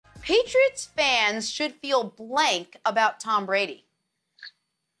Patriots fans should feel blank about Tom Brady?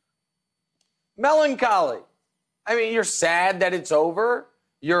 Melancholy. I mean, you're sad that it's over.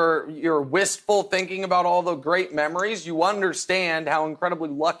 You're wistful thinking about all the great memories. You understand how incredibly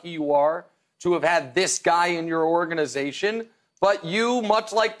lucky you are to have had this guy in your organization. But you,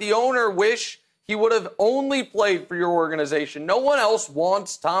 much like the owner, wish he would have only played for your organization. No one else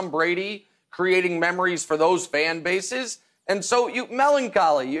wants Tom Brady creating memories for those fan bases. And so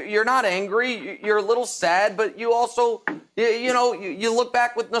melancholy. You're not angry. You're a little sad, but you also, you look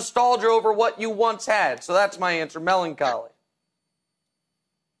back with nostalgia over what you once had. So that's my answer, melancholy.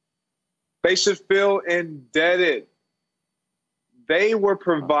 They should feel indebted. They were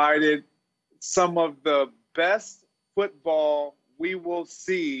provided some of the best football we will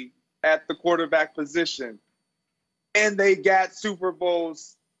see at the quarterback position. And they got Super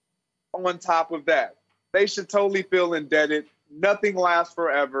Bowls on top of that. They should totally feel indebted. Nothing lasts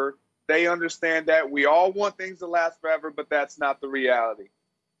forever. They understand that. We all want things to last forever, but that's not the reality.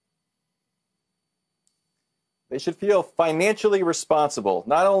 They should feel financially responsible.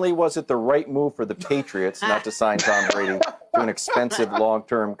 Not only was it the right move for the Patriots not to sign Tom Brady to an expensive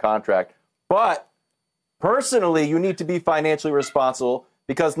long-term contract, but personally, you need to be financially responsible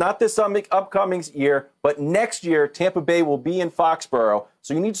because not this upcoming year, but next year, Tampa Bay will be in Foxborough.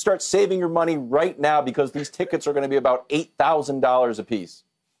 So you need to start saving your money right now because these tickets are going to be about $8,000 a piece.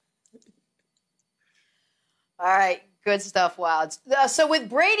 All right. Good stuff, Wildes. So with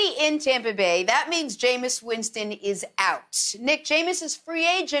Brady in Tampa Bay, that means Jameis Winston is out. Nick, Jameis's free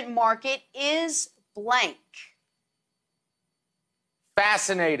agent market is blank.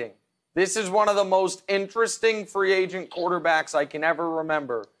 Fascinating. This is one of the most interesting free agent quarterbacks I can ever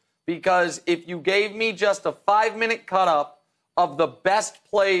remember. Because if you gave me just a 5-minute cut-up of the best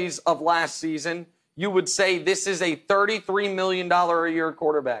plays of last season, you would say this is a $33 million a year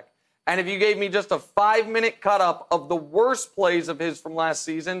quarterback. And if you gave me just a 5-minute cut-up of the worst plays of his from last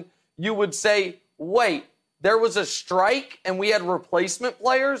season, you would say, wait, there was a strike and we had replacement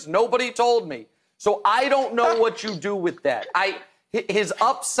players? Nobody told me. So I don't know what you do with that. His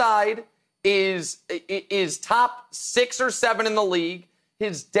upside is top 6 or 7 in the league.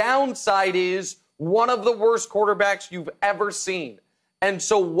 His downside is one of the worst quarterbacks you've ever seen. And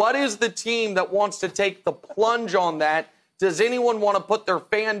so what is the team that wants to take the plunge on that? Does anyone want to put their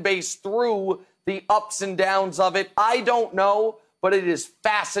fan base through the ups and downs of it? I don't know, but it is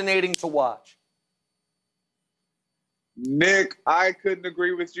fascinating to watch. Nick, I couldn't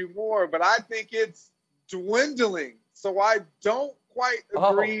agree with you more, but I think it's dwindling. So I don't quite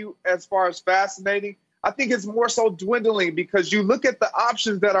agree as far as fascinating. I think it's more so dwindling because you look at the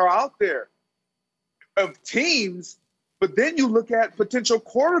options that are out there of teams, but then you look at potential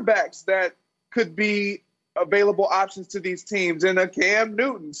quarterbacks that could be available options to these teams and a Cam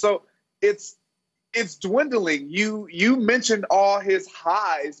Newton. So it's dwindling. You mentioned all his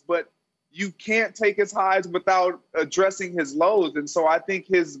highs, but you can't take his highs without addressing his lows. And so I think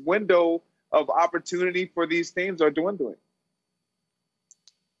his window of opportunity for these teams are dwindling.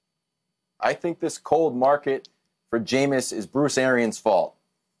 I think this cold market for Jameis is Bruce Arians' fault.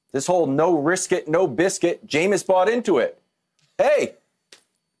 This whole no risk it, no biscuit, Jameis bought into it. Hey,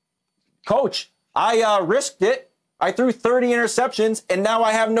 coach, I risked it. I threw 30 interceptions, and now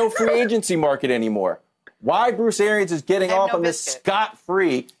I have no free agency market anymore. Why Bruce Arians is getting off on this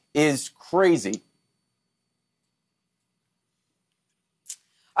scot-free is crazy.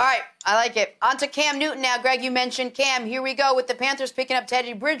 All right, I like it. On to Cam Newton now. Greg, you mentioned Cam. Here we go with the Panthers picking up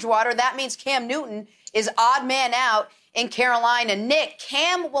Teddy Bridgewater. That means Cam Newton is odd man out in Carolina. Nick,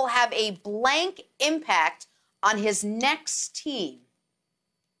 Cam will have a blank impact on his next team.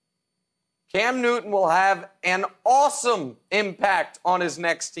 Cam Newton will have an awesome impact on his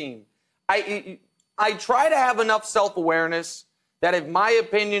next team. I try to have enough self-awareness that if my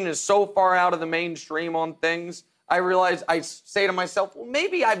opinion is so far out of the mainstream on things, I realize I say to myself, well,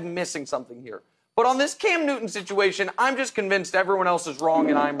 maybe I'm missing something here. But on this Cam Newton situation, I'm just convinced everyone else is wrong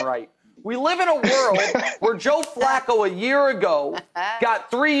and I'm right. We live in a world where Joe Flacco a year ago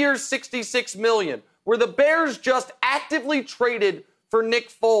got 3 years, $66 million, where the Bears just actively traded for Nick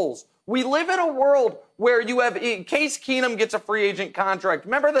Foles. We live in a world where you have Case Keenum gets a free agent contract.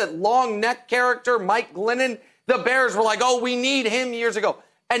 Remember that long neck character, Mike Glennon? The Bears were like, oh, we need him years ago.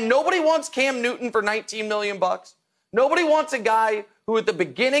 And nobody wants Cam Newton for $19 million. Nobody wants a guy who at the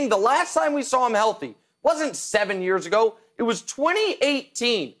beginning, the last time we saw him healthy, wasn't 7 years ago. It was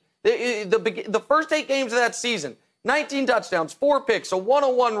 2018. The first 8 games of that season, 19 touchdowns, 4 picks, a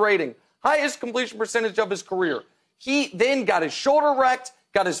 101 rating, highest completion percentage of his career. He then got his shoulder wrecked,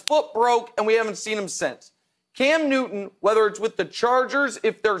 got his foot broke, and we haven't seen him since. Cam Newton, whether it's with the Chargers,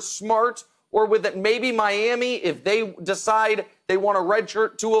 if they're smart, or with it, maybe Miami, if they decide they want to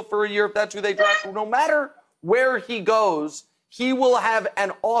redshirt Tua for a year, if that's who they draft, no matter where he goes, he will have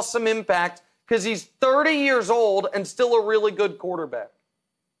an awesome impact because he's 30 years old and still a really good quarterback.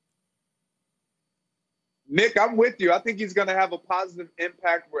 Nick, I'm with you. I think he's going to have a positive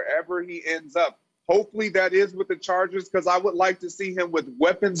impact wherever he ends up. Hopefully that is with the Chargers, because I would like to see him with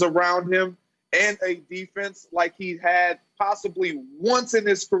weapons around him and a defense like he had possibly once in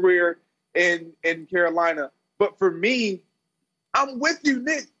his career in Carolina. But for me, I'm with you,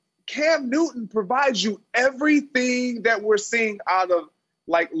 Nick. Cam Newton provides you everything that we're seeing out of,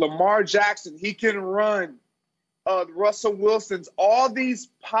 like, Lamar Jackson. He can run. Russell Wilson's, all these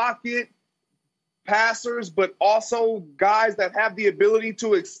pocket passers, but also guys that have the ability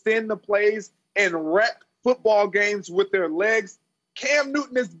to extend the plays and wreck football games with their legs. Cam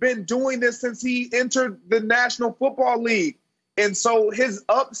Newton has been doing this since he entered the National Football League. And so his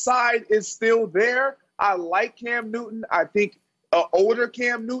upside is still there. I like Cam Newton. I think an older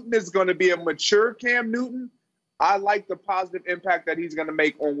Cam Newton is going to be a mature Cam Newton. I like the positive impact that he's going to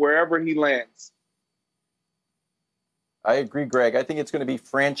make on wherever he lands. I agree, Greg. I think it's going to be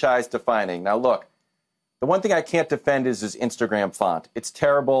franchise defining. Now, look, the one thing I can't defend is his Instagram font. It's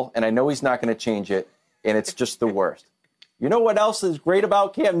terrible, and I know he's not going to change it, and it's just the worst. You know what else is great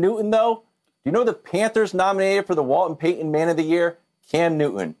about Cam Newton, though? Do you know the Panthers nominated for the Walton Payton Man of the Year? Cam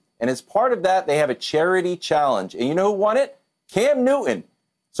Newton. And as part of that, they have a charity challenge. And you know who won it? Cam Newton.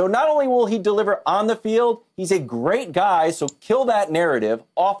 So not only will he deliver on the field, he's a great guy, so kill that narrative.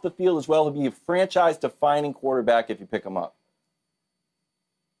 Off the field as well, he'll be a franchise-defining quarterback if you pick him up.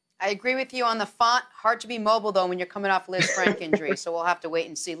 I agree with you on the font. Hard to be mobile, though, when you're coming off Liz Frank injury, so we'll have to wait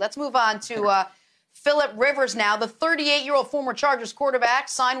and see. Let's move on to Phillip Rivers now. The 38-year-old former Chargers quarterback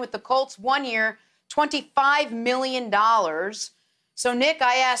signed with the Colts 1 year, $25 million. So, Nick,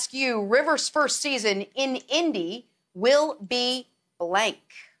 I ask you, Rivers' first season in Indy will be blank.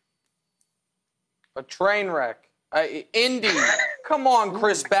 A train wreck. Indy. Come on,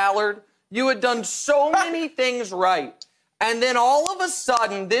 Chris Ballard. You had done so many things right. And then all of a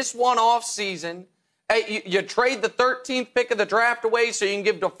sudden, this one off season, you trade the 13th pick of the draft away so you can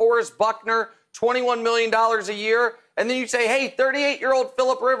give DeForest Buckner $21 million a year. And then you say, hey, 38-year-old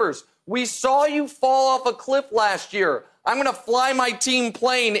Phillip Rivers, we saw you fall off a cliff last year. I'm going to fly my team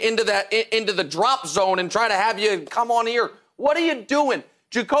plane into the drop zone and try to have you come on here. What are you doing?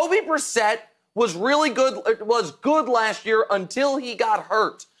 Jacoby Brissett was really good, was good last year until he got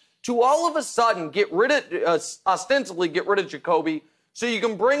hurt. To all of a sudden ostensibly get rid of Jacoby so you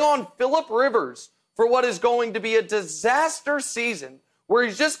can bring on Phillip Rivers for what is going to be a disaster season where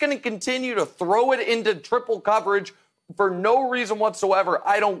he's just going to continue to throw it into triple coverage for no reason whatsoever.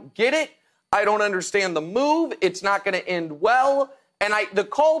 I don't get it. I don't understand the move. It's not going to end well. And the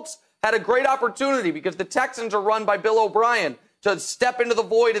Colts had a great opportunity because the Texans are run by Bill O'Brien to step into the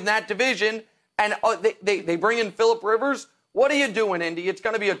void in that division. And they bring in Phillip Rivers. What are you doing, Indy? It's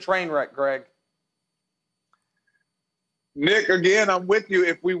going to be a train wreck, Greg. Nick, again, I'm with you.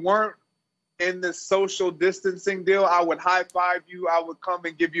 If we weren't in this social distancing deal, I would high-five you. I would come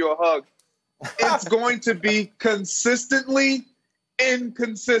and give you a hug. It's going to be consistently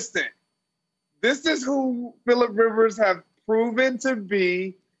inconsistent. This is who Phillip Rivers have proven to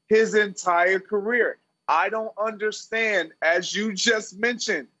be his entire career. I don't understand, as you just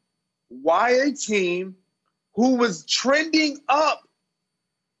mentioned, why a team who was trending up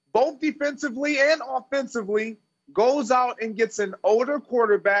both defensively and offensively goes out and gets an older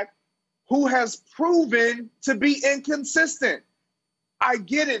quarterback who has proven to be inconsistent. I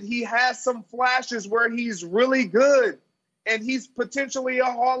get it. He has some flashes where he's really good and he's potentially a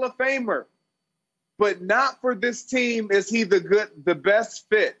Hall of Famer. But not for this team is he the best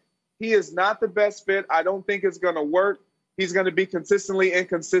fit. He is not the best fit. I don't think it's going to work. He's going to be consistently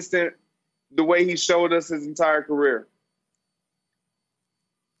inconsistent the way he showed us his entire career.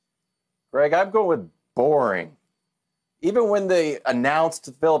 Greg, I'm going with boring. Even when they announced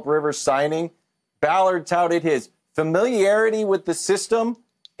Phillip Rivers signing, Ballard touted his familiarity with the system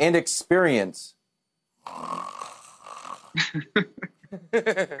and experience.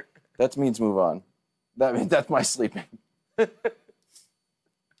 That means move on. That's my sleeping.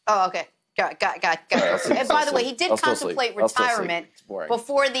 Oh, okay. Got it. And by the way, he did contemplate retirement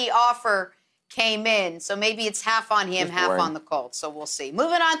before the offer came in. So maybe it's half on him, half on the Colts. So we'll see.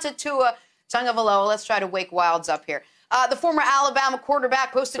 Moving on to Tua Tagovailoa. Let's try to wake Wildes up here. The former Alabama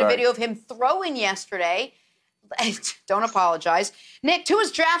quarterback posted a video of him throwing yesterday. Don't apologize. Nick,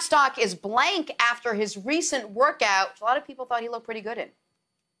 Tua's draft stock is blank after his recent workout, which a lot of people thought he looked pretty good in.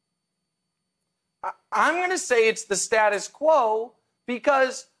 I'm going to say it's the status quo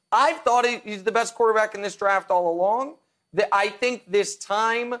because I've thought he's the best quarterback in this draft all along. I think this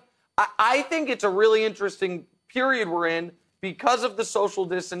time, I think it's a really interesting period we're in because of the social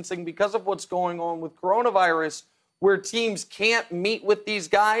distancing, because of what's going on with coronavirus, where teams can't meet with these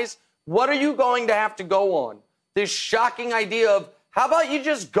guys. What are you going to have to go on? This shocking idea of, how about you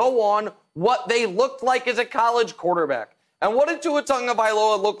just go on what they looked like as a college quarterback? And what did Tua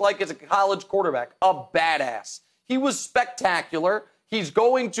Tagovailoa look like as a college quarterback? A badass. He was spectacular. He's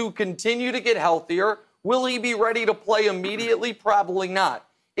going to continue to get healthier. Will he be ready to play immediately? Probably not.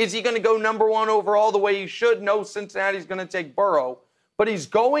 Is he going to go #1 overall the way he should? No, Cincinnati's going to take Burrow. But he's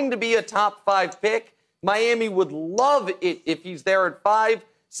going to be a top 5 pick. Miami would love it if he's there at 5.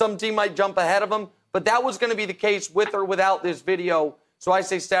 Some team might jump ahead of him. But that was going to be the case with or without this video. So I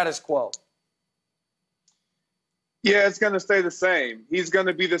say status quo. Yeah, it's going to stay the same. He's going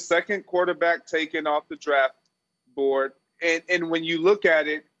to be the second quarterback taken off the draft board. And when you look at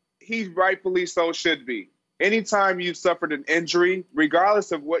it, he rightfully so should be. Anytime you've suffered an injury,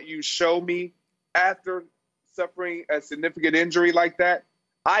 regardless of what you show me after suffering a significant injury like that,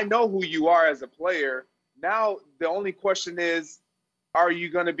 I know who you are as a player. Now, the only question is, are you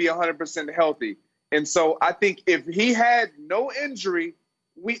going to be 100% healthy? And so I think if he had no injury,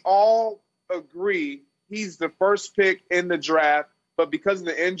 we all agree he's the first pick in the draft. But because of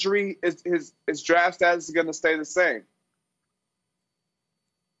the injury, his draft status is going to stay the same.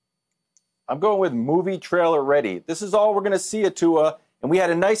 I'm going with movie trailer ready. This is all we're going to see at Tua. And we had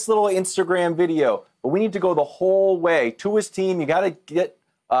a nice little Instagram video. But we need to go the whole way. Tua's team, you got to get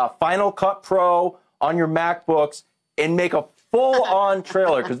Final Cut Pro on your MacBooks and make a full-on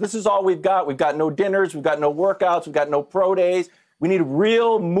trailer, because this is all we've got. We've got no dinners. We've got no workouts. We've got no pro days. We need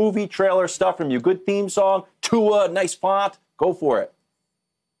real movie trailer stuff from you. Good theme song, Tua, nice font. Go for it.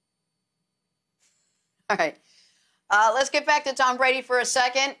 All right. Let's get back to Tom Brady for a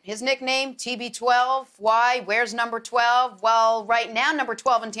second. His nickname, TB12. Why? Where's number 12? Well, right now, number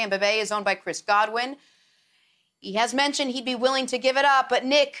 12 in Tampa Bay is owned by Chris Godwin. He has mentioned he'd be willing to give it up, but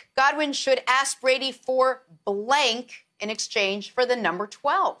Nick, Godwin should ask Brady for blank in exchange for the number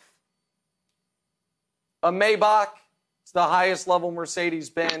 12. A Maybach. It's the highest level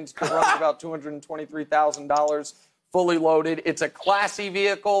Mercedes-Benz. Could run about $223,000 fully loaded. It's a classy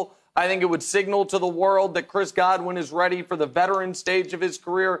vehicle. I think it would signal to the world that Chris Godwin is ready for the veteran stage of his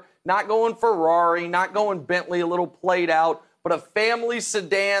career. Not going Ferrari, not going Bentley, a little played out, but a family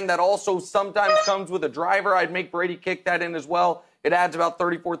sedan that also sometimes comes with a driver. I'd make Brady kick that in as well. It adds about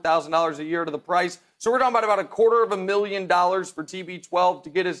 $34,000 a year to the price. So we're talking about $250,000 for TB12 to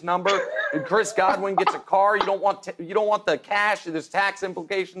get his number. And Chris Godwin gets a car. You don't want the cash. There's tax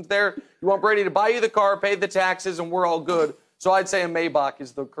implications there. You want Brady to buy you the car, pay the taxes, and we're all good. So I'd say a Maybach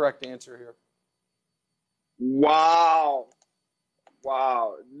is the correct answer here. Wow.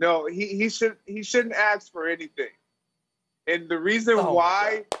 No, he shouldn't ask for anything. And the reason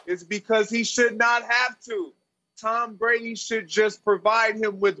why is because he should not have to. Tom Brady should just provide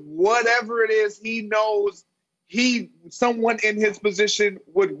him with whatever it is he knows someone in his position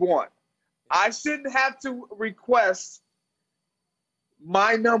would want. I shouldn't have to request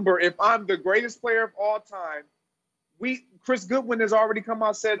my number if I'm the greatest player of all time. Chris Godwin has already come out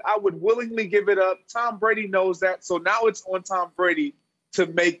and said, I would willingly give it up. Tom Brady knows that. So now it's on Tom Brady to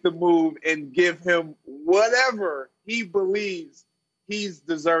make the move and give him whatever he believes he's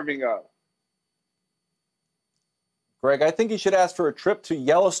deserving of. Greg, I think you should ask for a trip to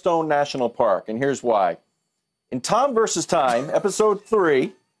Yellowstone National Park, and here's why. In Tom vs. Time, episode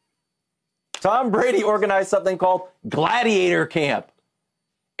 3, Tom Brady organized something called Gladiator Camp.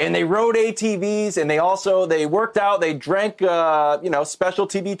 And they rode ATVs, and they worked out, they drank, special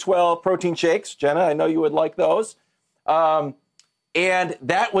TB12 protein shakes. Jenna, I know you would like those. And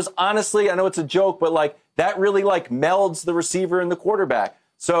that was honestly, I know it's a joke, but that really melds the receiver and the quarterback.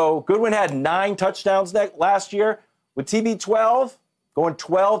 So Godwin had 9 touchdowns last year. With TB12, going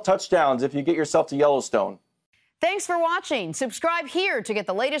 12 touchdowns if you get yourself to Yellowstone. Thanks for watching. Subscribe here to get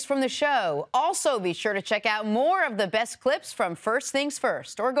the latest from the show. Also, be sure to check out more of the best clips from First Things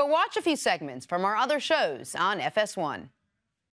First, or go watch a few segments from our other shows on FS1.